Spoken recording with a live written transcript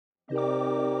Kept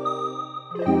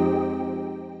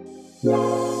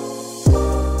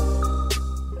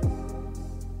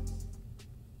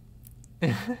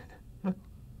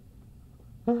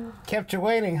you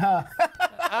waiting, huh?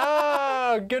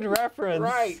 Oh, good reference.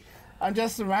 Right. I'm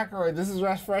Justin McElroy. This is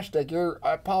Russ Freshdick. You're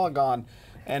at Polygon.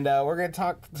 And we're going to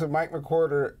talk to Mike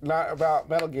McWhertor, not about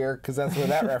Metal Gear, because that's where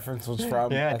that reference was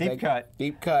from. Yeah, deep cut.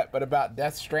 Deep cut, but about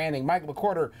Death Stranding. Mike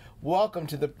McWhertor, welcome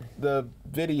to the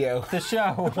video. The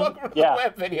show. Welcome to the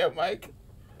web video, Mike.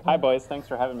 Hi, boys. Thanks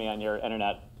for having me on your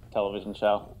internet television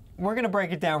show. We're going to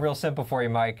break it down real simple for you,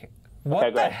 Mike.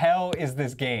 What the hell is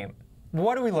this game?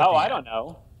 What are we looking at? Oh, I don't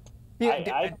know.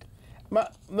 Yeah,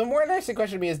 the more interesting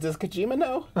question to me is, does Kojima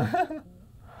know?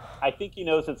 I think he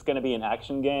knows it's going to be an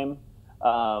action game.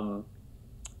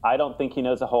 I don't think he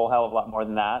knows a whole hell of a lot more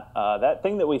than that. That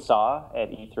thing that we saw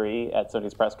at E3 at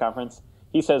Sony's press conference,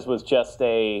 he says was just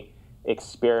a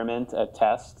experiment, a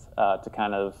test to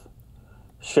kind of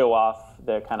show off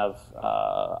the kind of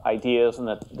ideas and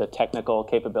the technical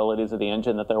capabilities of the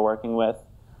engine that they're working with.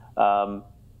 But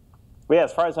yeah,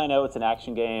 as far as I know, it's an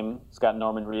action game. It's got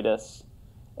Norman Reedus,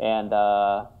 and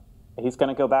he's going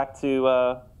to go back to,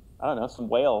 I don't know, some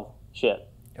whale shit.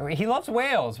 He loves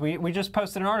whales. We just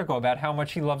posted an article about how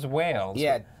much he loves whales.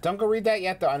 Yeah, don't go read that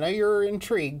yet, though. I know you're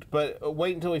intrigued, but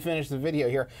wait until we finish the video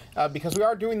here, because we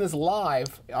are doing this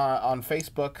live on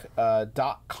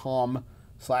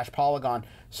Facebook.com/Polygon.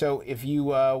 So if you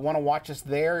want to watch us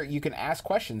there, you can ask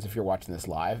questions if you're watching this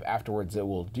live. Afterwards, it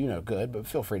will do no good, but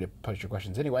feel free to post your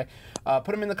questions anyway. Put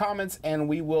them in the comments, and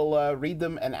we will read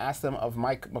them and ask them of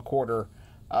Mike McWhertor.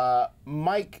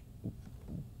 Mike,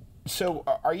 so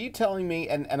are you telling me,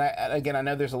 and again, I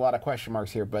know there's a lot of question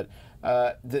marks here, but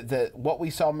what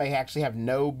we saw may actually have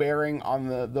no bearing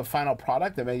on the final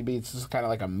product? That maybe it's just kind of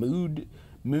like a mood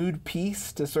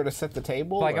piece to sort of set the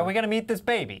table? Like, are we going to meet this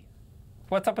baby?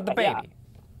 What's up with the baby? Yeah.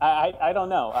 I don't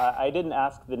know. I didn't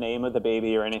ask the name of the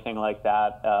baby or anything like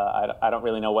that. I don't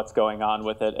really know what's going on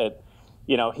with it.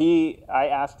 I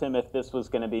asked him if this was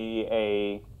going to be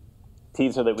a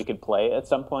teaser that we could play at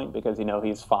some point because,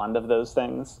 he's fond of those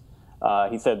things.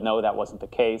 He said, no, that wasn't the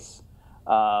case.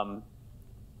 But,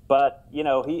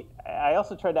 I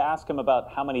also tried to ask him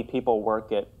about how many people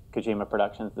work at Kojima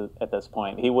Productions at this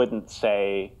point. He wouldn't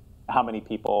say how many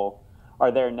people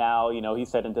are there now. He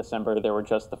said in December there were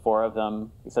just the 4 of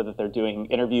them. He said that they're doing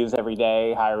interviews every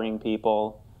day, hiring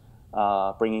people,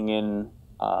 bringing in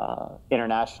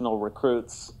international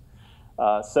recruits.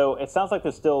 So it sounds like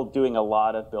they're still doing a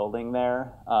lot of building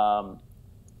there.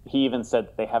 He even said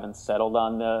that they haven't settled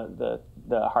on the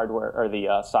hardware or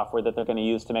the software that they're going to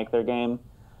use to make their game,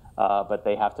 but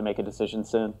they have to make a decision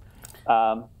soon.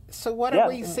 So what are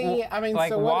we seeing? I mean,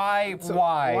 like, why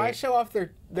show off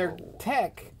their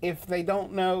tech if they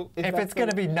don't know if it's going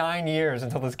to be 9 years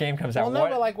until this game comes out? Well, no,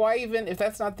 but like, why even if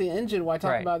that's not the engine? Why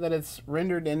talk about that it's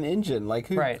rendered in engine? Like,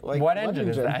 who? Right. Like, what engine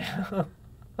is that?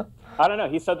 I don't know.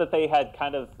 He said that they had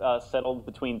kind of settled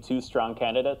between 2 strong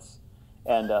candidates,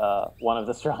 and one of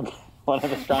the strong candidates.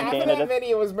 Half of that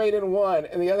video was made in one,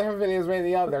 and the other half of the video was made in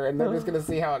the other, and they're just going to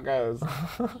see how it goes.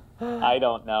 I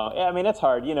don't know. I mean, it's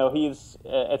hard.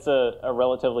 It's a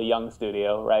relatively young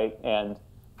studio, right? And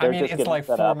it's like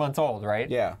 4 months old, right?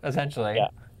 Yeah. Essentially. Yeah.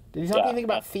 Did he talk anything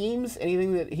about themes?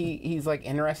 Anything that he's like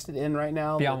interested in right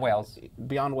now? Beyond whales.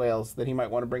 Beyond whales that he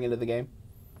might want to bring into the game?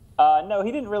 No,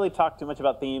 he didn't really talk too much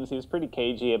about themes. He was pretty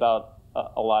cagey about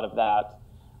a lot of that.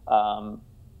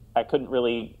 I couldn't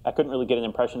really get an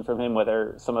impression from him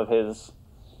whether some of his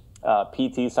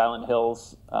PT Silent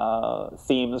Hills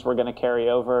themes were going to carry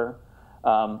over.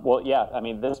 Well, yeah, I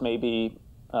mean, this may be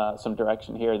some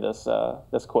direction here. This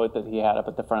quote that he had up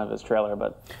at the front of his trailer,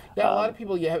 but yeah, a lot of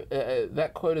people.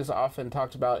 That quote is often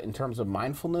talked about in terms of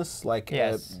mindfulness. Like,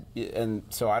 yes. And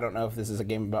so I don't know if this is a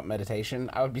game about meditation.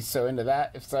 I would be so into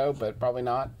that if so, but probably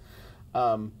not.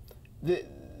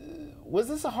 Was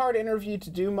this a hard interview to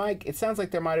do, Mike? It sounds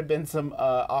like there might have been some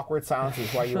awkward silences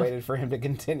while you waited for him to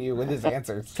continue with his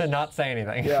answers. To not say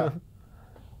anything. Yeah.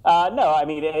 No, I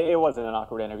mean, it wasn't an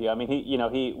awkward interview. I mean,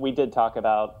 we did talk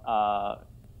about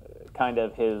kind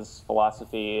of his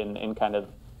philosophy and kind of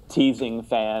teasing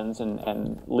fans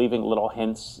and leaving little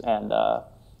hints and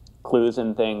clues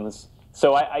and things.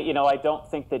 So I don't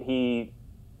think that he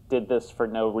did this for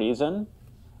no reason.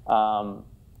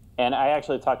 And I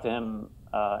actually talked to him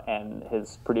and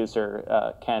his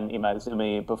producer, Ken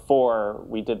Imazumi, before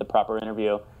we did the proper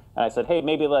interview. And I said, hey,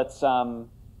 maybe let's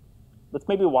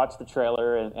maybe watch the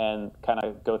trailer and kind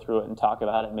of go through it and talk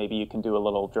about it. Maybe you can do a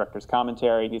little director's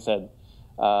commentary. He said,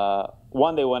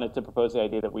 one, they wanted to propose the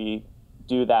idea that we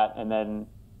do that and then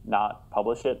not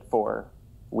publish it for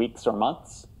weeks or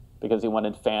months. because he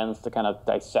wanted fans to kind of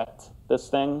dissect this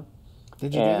thing.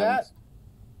 Did you do that?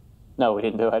 No, we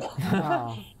didn't do it.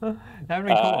 Oh. That'd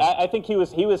be cool. I think he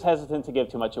was hesitant to give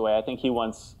too much away. I think he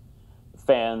wants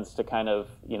fans to kind of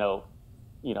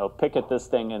pick at this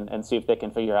thing and see if they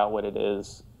can figure out what it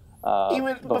is.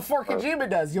 Even before Kojima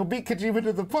does, you'll beat Kojima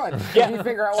to the punch. Yeah. You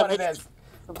figure out what it is.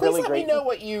 Please Really let me know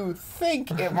what you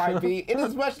think it might be in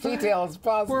as much detail as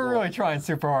possible. We're really trying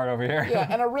super hard over here. Yeah,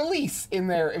 and a release in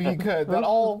there if you could. That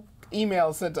all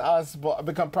emails sent to us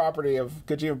become property of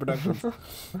Kojima Productions.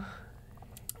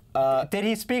 Did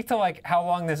he speak to like how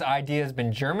long this idea has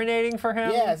been germinating for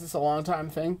him? Yeah, is this a long time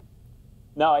thing?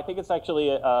 No, I think it's actually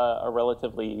a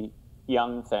relatively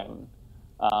young thing.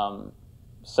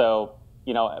 So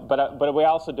but we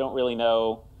also don't really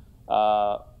know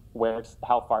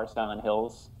how far Silent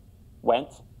Hills went,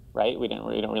 right? We don't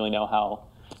really know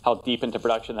how deep into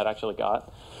production that actually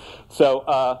got.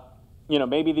 So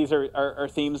maybe these are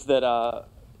themes that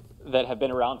have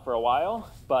been around for a while,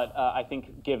 but I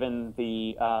think given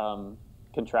the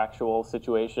contractual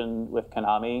situation with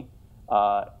Konami,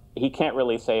 he can't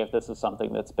really say if this is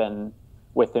something that's been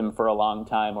with him for a long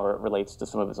time or it relates to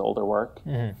some of his older work.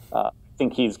 Mm-hmm. I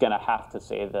think he's going to have to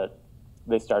say that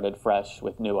they started fresh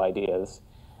with new ideas.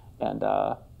 And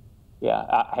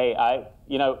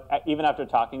even after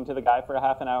talking to the guy for a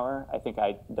half an hour, I think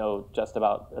I know just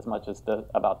about as much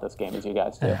about this game as you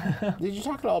guys do. Did you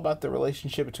talk at all about the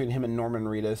relationship between him and Norman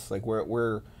Reedus, like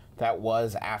where that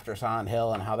was after Silent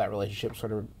Hill, and how that relationship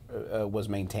sort of was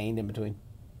maintained in between?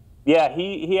 Yeah,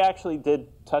 he actually did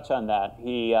touch on that.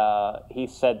 He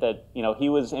said that he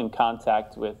was in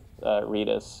contact with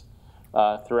Reedus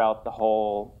throughout the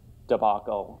whole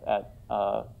debacle at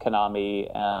Konami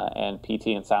and PT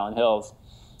and Silent Hills,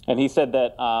 and he said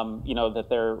that that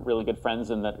they're really good friends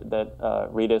and that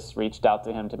Reedus reached out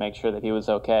to him to make sure that he was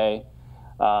okay,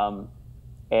 I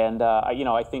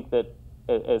think that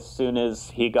as soon as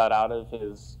he got out of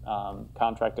his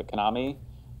contract at Konami,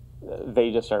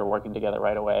 they just started working together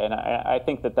right away, and I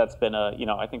think that's been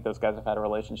I think those guys have had a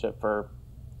relationship for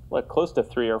like close to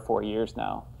 3 or 4 years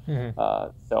now. Mm-hmm.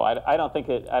 So I don't think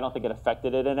it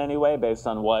affected it in any way based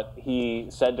on what he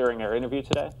said during our interview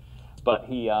today. But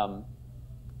he, I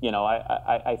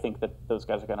think that those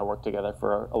guys are going to work together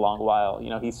for a long while.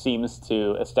 He seems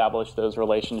to establish those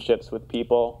relationships with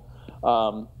people.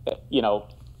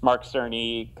 Mark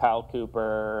Cerny, Kyle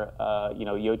Cooper,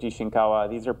 Yoji Shinkawa.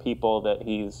 These are people that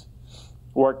he's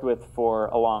worked with for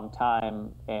a long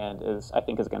time, and I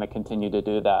think is going to continue to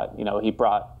do that. He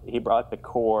brought the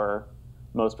core,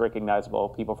 most recognizable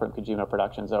people from Kojima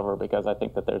Productions over because I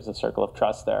think that there's a circle of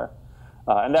trust there,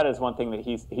 and that is one thing that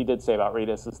he did say about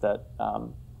Reedus is that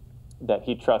that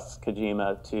he trusts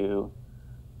Kojima to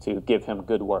give him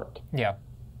good work. Yeah,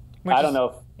 I don't know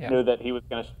if he knew that he was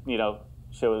going to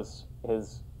show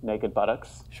his naked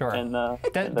buttocks. Sure.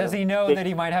 Does he know that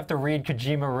he might have to read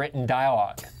Kojima written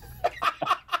dialogue?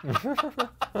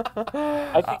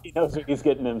 I think he knows what he's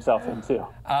getting himself into.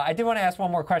 I did want to ask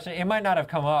one more question. It might not have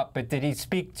come up, but did he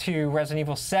speak to Resident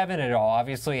Evil 7 at all?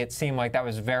 Obviously, it seemed like that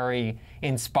was very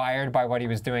inspired by what he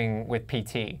was doing with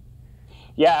PT.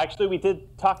 Yeah, actually, we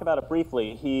did talk about it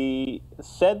briefly. He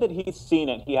said that he's seen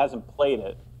it. He hasn't played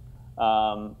it.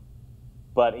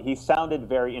 But he sounded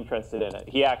very interested in it.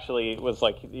 He actually was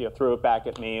like, threw it back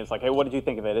at me. It's like, hey, what did you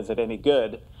think of it? Is it any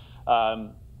good?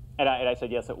 And I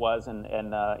said, yes, it was. And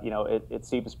it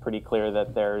seems pretty clear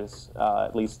that there's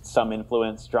at least some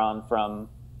influence drawn from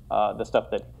the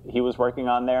stuff that he was working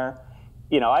on there.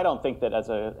 I don't think that as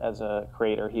a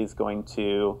creator, he's going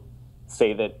to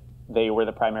say that they were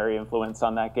the primary influence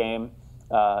on that game.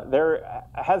 There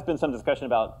has been some discussion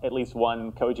about at least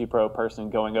one Koji Pro person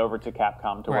going over to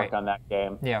Capcom to work on that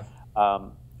game. Yeah.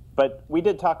 But we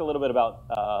did talk a little bit about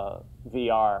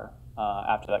VR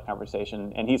after that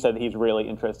conversation, and he said he's really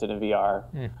interested in VR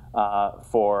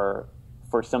for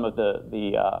some of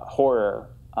the horror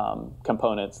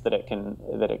components that it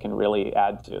can really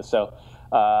add to. So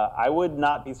I would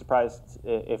not be surprised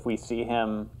if we see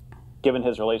him, given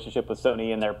his relationship with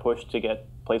Sony and their push to get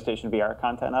PlayStation VR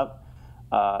content up,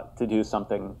 to do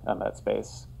something in that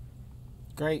space.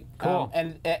 Great. Cool.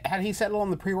 And had he settled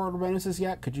on the pre-order bonuses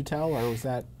yet? Could you tell, or was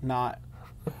that not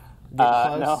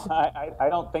close? No, I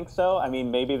don't think so. I mean,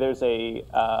 maybe there's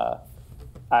I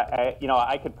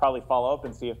could probably follow up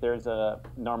and see if there's a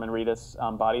Norman Reedus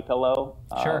body pillow.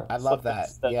 Sure. I'd love that.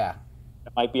 Yeah.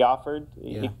 It might be offered.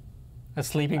 Yeah. A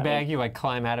sleeping bag you like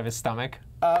climb out of his stomach?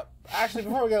 Actually,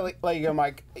 before we let you go,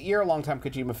 Mike, you're a longtime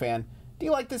Kojima fan. Do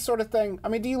you like this sort of thing? I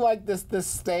mean, do you like this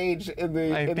stage in the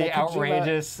like in the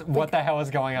outrageous Kojima, what the hell is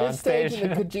going on this stage stage? in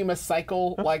the Kojima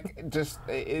cycle? Like, just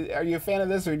are you a fan of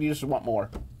this, or do you just want more?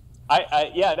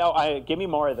 Yeah, no, give me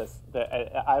more of this.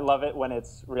 I love it when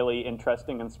it's really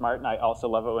interesting and smart, and I also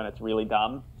love it when it's really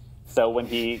dumb. So when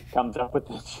he comes up with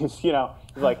this, he's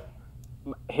like,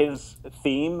 his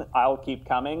theme, "I'll keep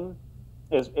coming,"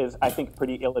 is I think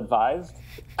pretty ill-advised,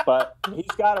 but he's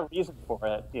got a reason for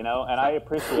it, and I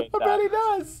appreciate that. I bet he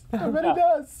does. I bet he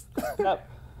does. Yep.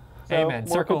 So, Amen.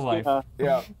 Circle of life.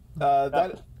 Yeah.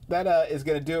 That is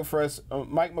going to do it for us.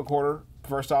 Mike McWhertor,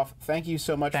 first off, thank you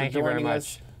so much for joining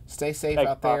us. Stay safe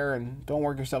out there and don't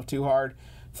work yourself too hard.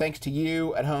 Thanks to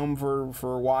you at home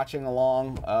for watching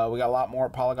along. We got a lot more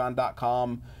at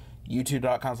polygon.com,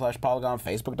 youtube.com/polygon,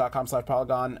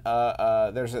 facebook.com/polygon.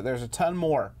 There's a ton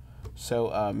more.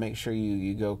 So make sure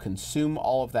you go consume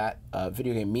all of that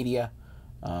video game media.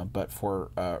 But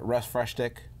for Russ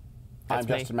Freshtick, I'm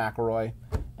Justin McElroy.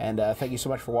 And thank you so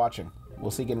much for watching.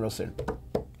 We'll see you again real soon.